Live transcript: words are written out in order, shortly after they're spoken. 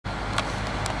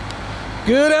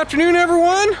Good afternoon,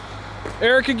 everyone.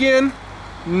 Eric again,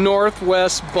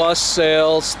 Northwest Bus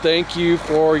Sales. Thank you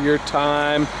for your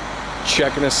time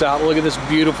checking us out. Look at this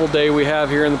beautiful day we have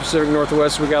here in the Pacific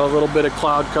Northwest. We got a little bit of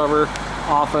cloud cover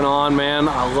off and on, man.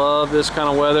 I love this kind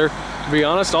of weather. To be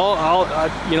honest,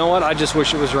 you know what? I just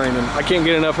wish it was raining. I can't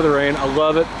get enough of the rain. I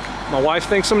love it. My wife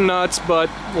thinks I'm nuts, but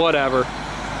whatever.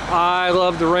 I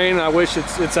love the rain. I wish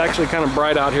it's actually kind of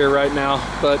bright out here right now,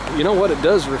 but you know what? It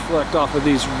does reflect off of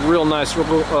these real nice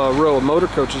row of motor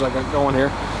coaches I got going here.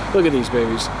 Look at these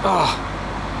babies.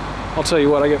 Oh, I'll tell you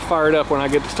what, I get fired up when I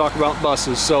get to talk about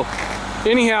buses. So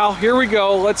anyhow, here we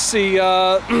go. Let's see,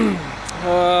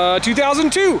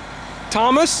 2002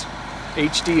 Thomas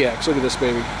HDX. Look at this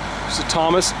baby. It's a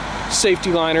Thomas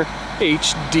safety liner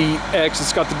HDX.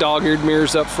 It's got the dog-eared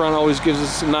mirrors up front, always gives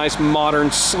us a nice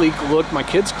modern sleek look. My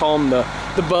kids call them the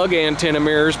bug antenna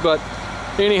mirrors, but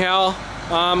anyhow,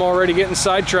 I'm already getting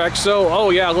sidetracked. So, oh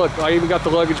yeah, look, I even got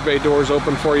the luggage bay doors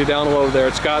open for you down low there.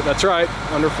 It's got, that's right,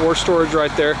 underfloor storage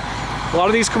right there. A lot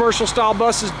of these commercial style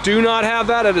buses do not have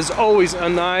that. It is always a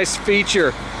nice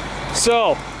feature.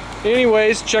 So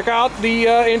anyways, check out the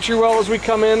entry well as we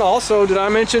come in. Also, did I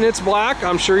mention it's black?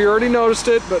 I'm sure you already noticed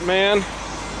it, but man,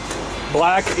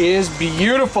 black is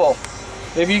beautiful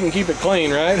if you can keep it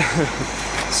clean, right?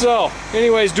 So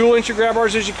anyways, dual entry grab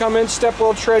bars as you come in. Step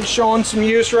wheel tread showing some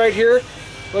use right here.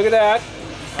 Look at that.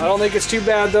 I don't think it's too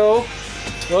bad though.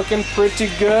 Looking pretty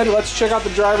good. Let's check out the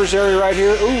driver's area right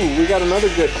here. Ooh, we got another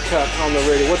good cut on the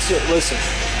radio. What's it? Listen,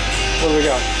 what do we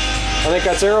got? I think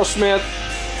that's Aerosmith,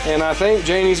 and I think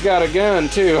Janie's got a gun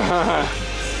too.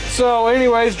 So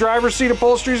anyways, driver's seat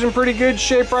upholstery's in pretty good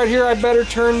shape right here. I better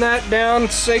turn that down,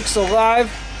 sakes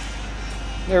alive.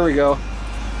 There we go.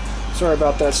 Sorry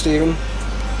about that, Steven.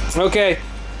 Okay,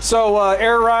 so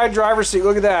air ride, driver's seat,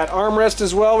 look at that. Armrest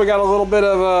as well. We got a little bit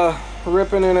of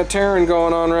ripping and a tearing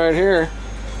going on right here.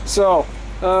 So,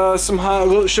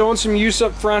 showing some use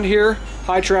up front here.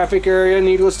 High traffic area,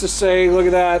 needless to say. Look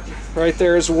at that right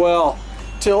there as well.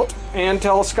 Tilt and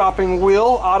telescoping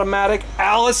wheel, automatic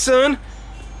Allison.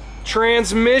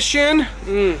 Transmission,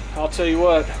 I'll tell you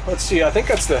what, let's see, I think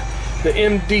that's the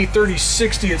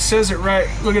MD3060. It says it right.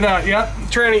 Look at that. Yep,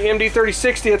 Tranny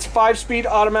MD3060. It's 5-speed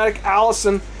automatic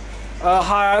Allison.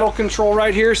 High idle control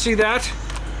right here. See that?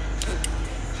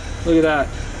 Look at that.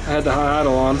 I had the high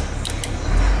idle on.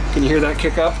 Can you hear that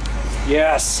kick up?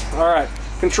 Yes. All right.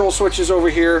 Control switches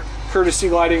over here. Courtesy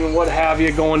lighting and what have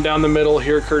you going down the middle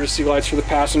here. Courtesy lights for the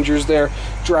passengers there.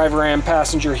 Driver and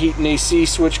passenger heat and AC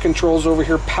switch controls over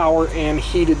here. Power and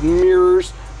heated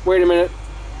mirrors. Wait a minute.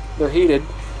 They're heated.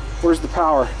 Where's the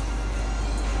power?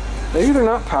 Maybe they're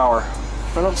not power.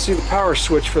 I don't see the power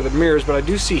switch for the mirrors, but I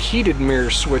do see heated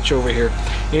mirrors switch over here.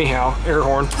 Anyhow, air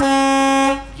horn.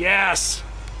 Yes!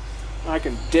 I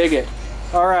can dig it.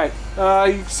 All right,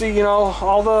 you can see, you know,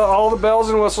 all the bells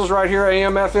and whistles right here.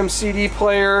 AM, FM, CD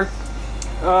player.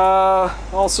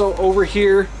 Also over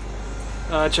here,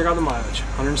 check out the mileage,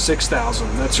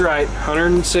 106,000. That's right,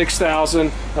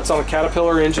 106,000. That's on a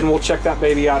Caterpillar engine. We'll check that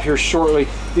baby out here shortly.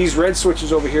 These red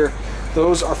switches over here,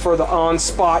 those are for the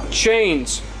on-spot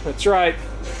chains. That's right,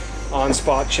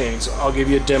 on-spot chains. I'll give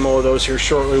you a demo of those here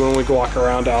shortly when we walk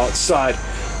around outside.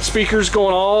 Speakers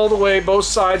going all the way, both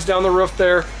sides down the roof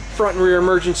there. Front and rear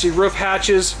emergency roof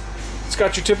hatches. It's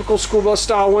got your typical school bus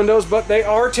style windows, but they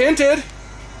are tinted. You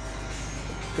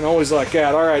can always like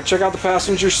that. All right, check out the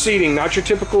passenger seating. Not your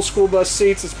typical school bus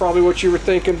seats. It's probably what you were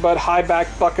thinking, but high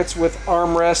back buckets with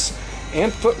armrests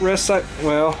and footrests.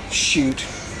 Well, shoot.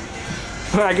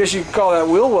 I guess you could call that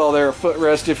wheel well there a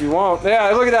footrest if you want.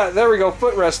 Yeah, look at that. There we go.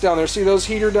 Footrest down there. See those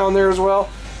heater down there as well?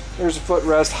 There's a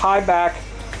footrest. High back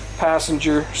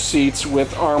passenger seats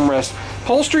with armrest.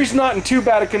 Upholstery's not in too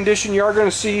bad a condition. You are going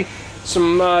to see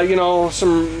some, you know,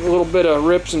 some little bit of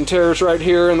rips and tears right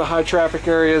here in the high traffic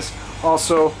areas.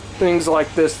 Also, things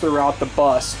like this throughout the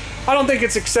bus. I don't think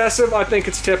it's excessive. I think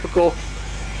it's typical.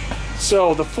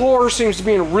 So the floor seems to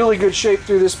be in really good shape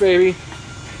through this baby.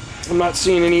 I'm not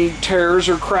seeing any tears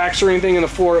or cracks or anything in the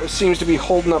floor. It seems to be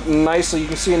holding up nicely. You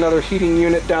can see another heating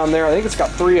unit down there. I think it's got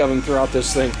 3 of them throughout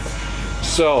this thing.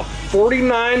 So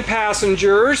 49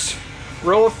 passengers.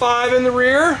 Row of 5 in the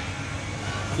rear.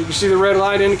 You can see the red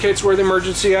light indicates where the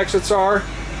emergency exits are.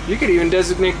 You could even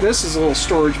designate this as a little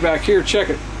storage back here. Check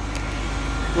it.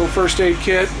 Little first aid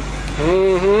kit.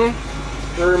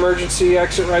 Their emergency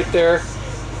exit right there.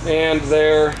 And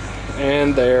there.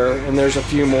 And there. And there's a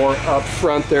few more up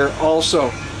front there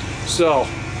also. So,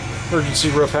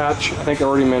 emergency roof hatch. I think I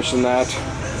already mentioned that.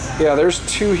 Yeah, there's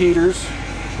 2 heaters.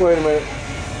 Wait a minute.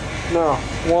 No.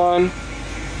 1.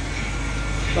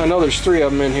 I know there's 3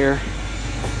 of them in here.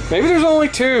 Maybe there's only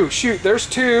 2. Shoot, there's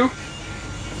 2.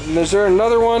 And is there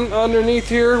another one underneath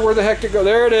here? Where the heck to go?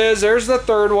 There it is. There's the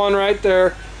third one right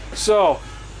there. So,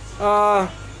 I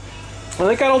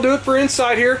think that'll do it for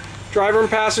inside here. Driver and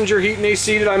passenger heat and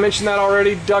AC. Did I mention that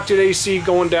already? Ducted AC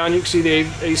going down. You can see the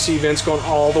AC vents going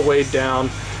all the way down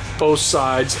both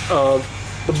sides of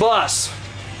the bus.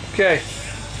 Okay,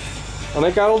 I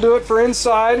think that'll do it for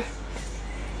inside.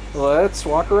 Let's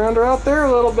walk around her out there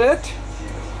a little bit.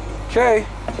 Okay,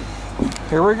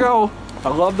 here we go. I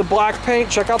love the black paint.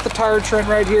 Check out the tire tread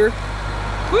right here.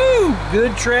 Woo,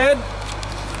 good tread.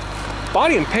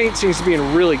 Body and paint seems to be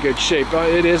in really good shape.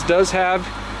 Does have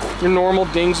your normal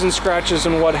dings and scratches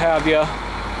and what have you.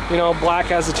 You know, black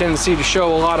has a tendency to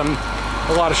show a lot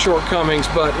of shortcomings,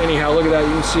 but anyhow, look at that.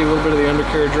 You can see a little bit of the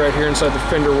undercarriage right here inside the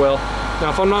fender well. Now,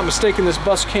 if I'm not mistaken, this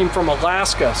bus came from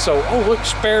Alaska. So, oh look,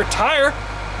 spare tire,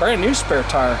 brand new spare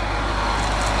tire.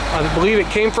 I believe it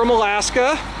came from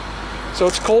Alaska. So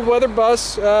it's a cold weather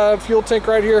bus, fuel tank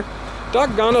right here.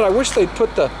 Doggone it, I wish they'd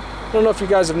put I don't know if you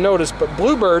guys have noticed, but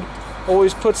Bluebird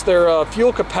always puts their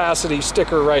fuel capacity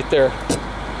sticker right there.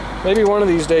 Maybe one of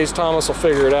these days Thomas will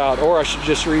figure it out, or I should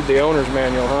just read the owner's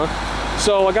manual, huh?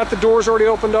 So I got the doors already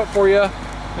opened up for you,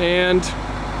 and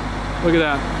look at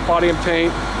that, body and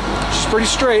paint, just pretty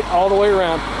straight all the way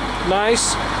around.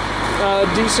 Nice,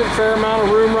 decent fair amount of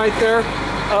room right there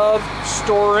of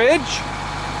storage.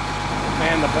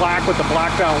 Man, the black with the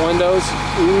blacked out windows,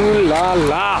 ooh la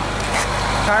la.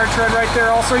 Tire tread right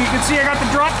there. Also, you can see I got the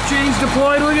drop chains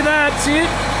deployed. Look at that, see it?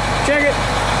 Check it.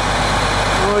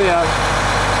 Oh yeah.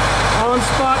 On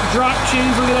spot drop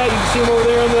chains, look at that. You can see them over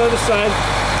there on the other side.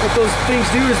 What those things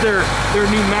do is they're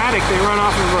pneumatic. They run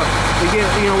off of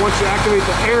once you activate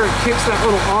the air, it kicks that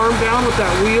little arm down with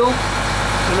that wheel.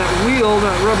 And that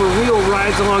rubber wheel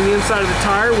rides along the inside of the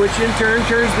tire, which in turn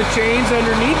turns the chains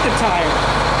underneath the tire.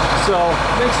 So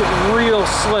makes it real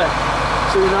slick.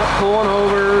 So you're not pulling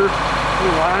over,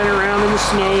 you're lying around in the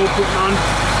snow, putting on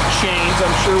chains.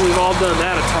 I'm sure we've all done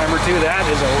that a time or two. That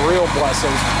is a real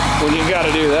blessing when you got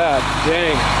to do that.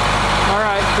 Dang. All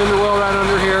right, fender well right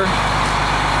under here.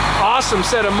 Awesome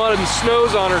set of mud and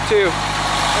snows on her too.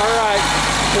 All right,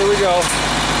 here we go.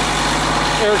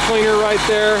 Air cleaner right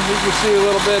there. You can see a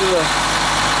little bit of the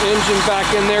engine back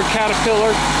in there.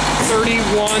 Caterpillar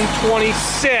 3126.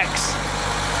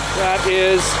 That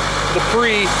is the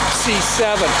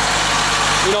pre-C7.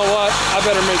 You know what? I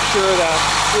better make sure of that.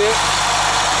 See it?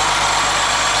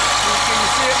 Can you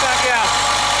see it back? Yeah.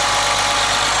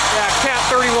 Yeah, Cat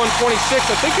 3126.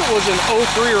 I think it was in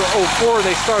 03 or 04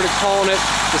 they started calling it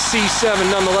the C7.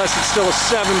 Nonetheless, it's still a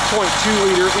 7.2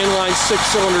 liter inline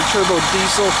 6-cylinder turbo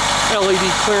diesel. LED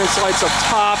clearance lights up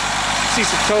top. See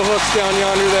some tow hooks down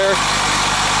yonder there.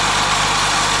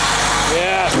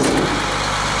 Yes.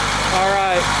 All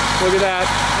right, look at that.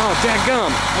 Oh,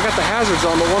 dadgum. I got the hazards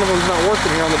on, but one of them's not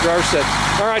working here on the driver's set.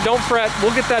 All right, don't fret.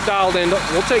 We'll get that dialed in.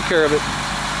 We'll take care of it.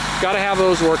 Got to have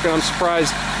those working. I'm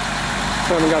surprised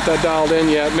I haven't got that dialed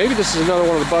in yet. Maybe this is another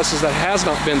one of the buses that has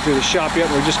not been through the shop yet,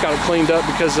 and we just got it cleaned up,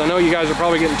 because I know you guys are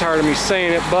probably getting tired of me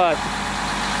saying it, but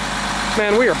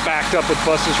man, we are backed up with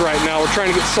buses right now. We're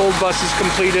trying to get sold buses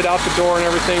completed out the door and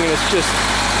everything, and it's just,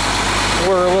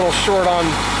 we're a little short on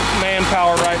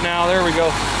manpower right now. There we go.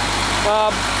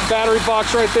 Battery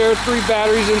box right there, 3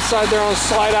 batteries inside there on a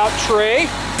slide out tray.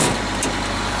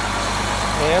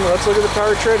 And let's look at the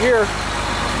tire tread here.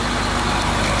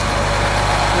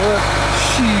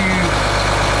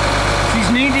 She's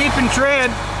knee deep in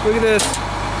tread. Look at this.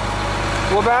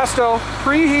 Webasto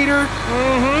preheater.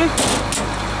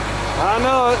 I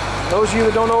know it. Those of you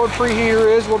that don't know what preheater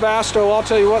is, Webasto, I'll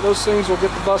tell you what, those things will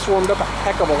get the bus warmed up a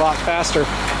heck of a lot faster.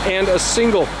 And a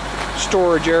single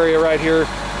storage area right here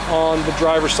on the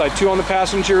driver's side. 2 on the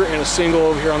passenger and a single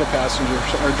over here on the passenger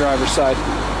or driver's side.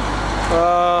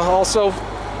 Also,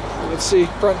 let's see,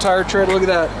 front tire tread, look at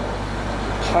that.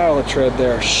 Pile of tread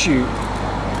there, shoot.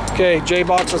 Okay,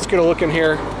 J-box, let's get a look in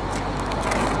here.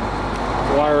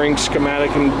 Wiring,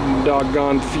 schematic, and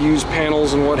doggone fuse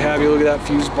panels and what have you. Look at that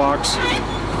fuse box.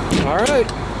 All right,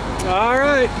 all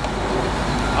right.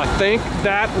 I think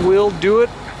that will do it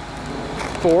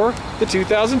for the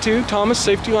 2002 Thomas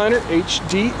Safety Liner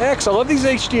HDX. I love these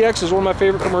HDXs. One of my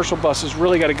favorite commercial buses.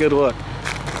 Really got a good look.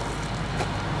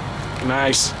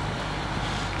 Nice.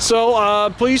 So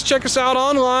please check us out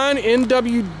online,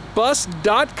 nwbus.com.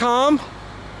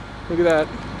 Look at that.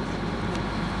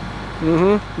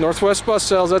 Northwest Bus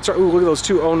Sales. That's our. Ooh, look at those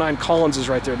 2 09 Collinses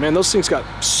right there. Man, those things got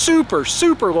super,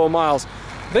 super low miles.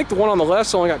 I think the one on the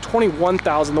left's only got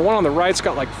 21,000. The one on the right's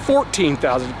got like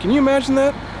 14,000. Can you imagine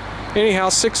that? Anyhow,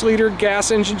 6-liter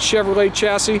gas engine Chevrolet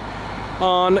chassis.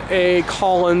 on a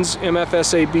Collins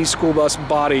MFSAB school bus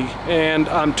body, and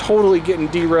I'm totally getting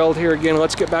derailed here again.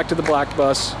 Let's get back to the black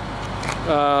bus. Did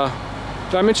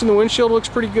I mention the windshield looks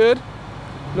pretty good?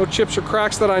 No chips or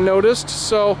cracks that I noticed.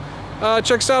 So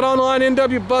check us out online,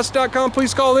 nwbus.com.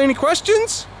 Please call any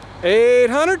questions.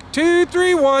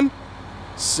 800-231-7099.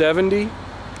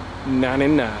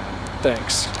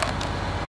 Thanks.